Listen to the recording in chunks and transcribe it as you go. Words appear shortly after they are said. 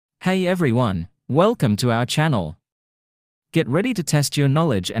Hey everyone, welcome to our channel. Get ready to test your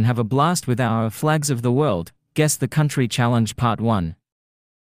knowledge and have a blast with our Flags of the World, Guess the Country Challenge Part 1.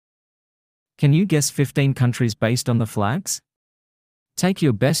 Can you guess 15 countries based on the flags? Take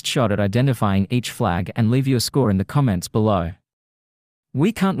your best shot at identifying each flag and leave your score in the comments below.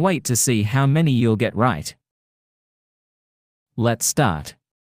 We can't wait to see how many you'll get right. Let's start.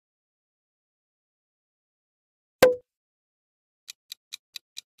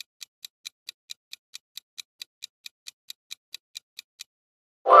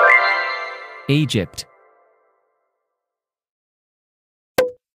 Egypt.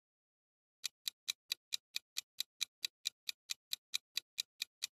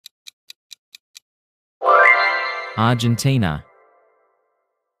 Argentina.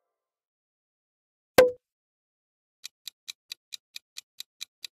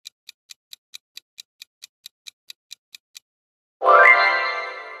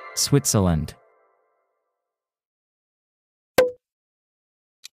 Switzerland.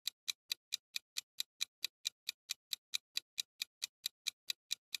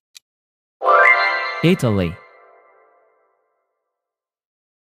 Italy.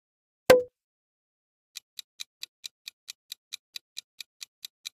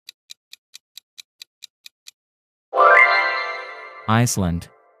 Iceland.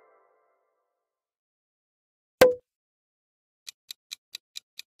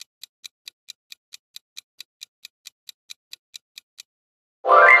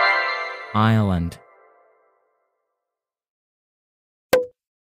 Ireland.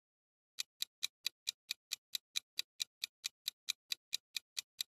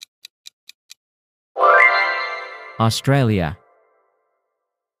 Australia.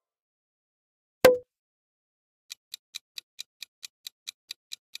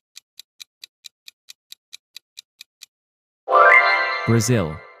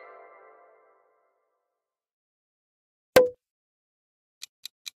 Brazil.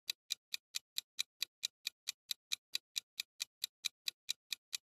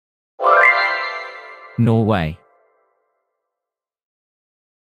 Norway.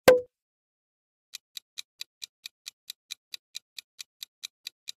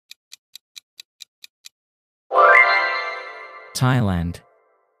 Thailand.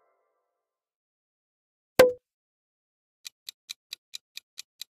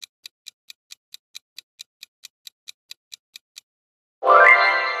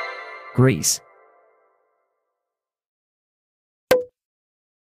 Greece.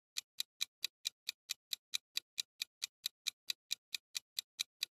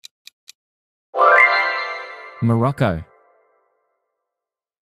 Morocco.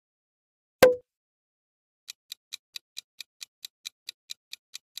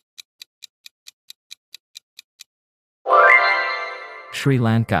 Sri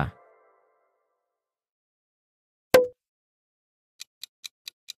Lanka.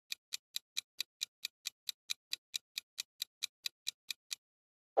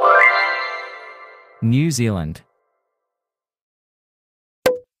 New Zealand.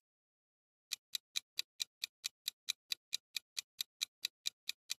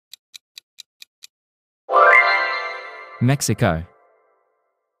 Mexico.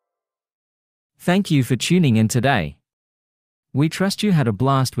 Thank you for tuning in today. We trust you had a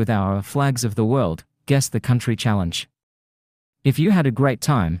blast with our Flags of the World, Guess the Country Challenge. If you had a great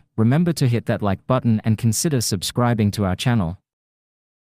time, remember to hit that like button and consider subscribing to our channel.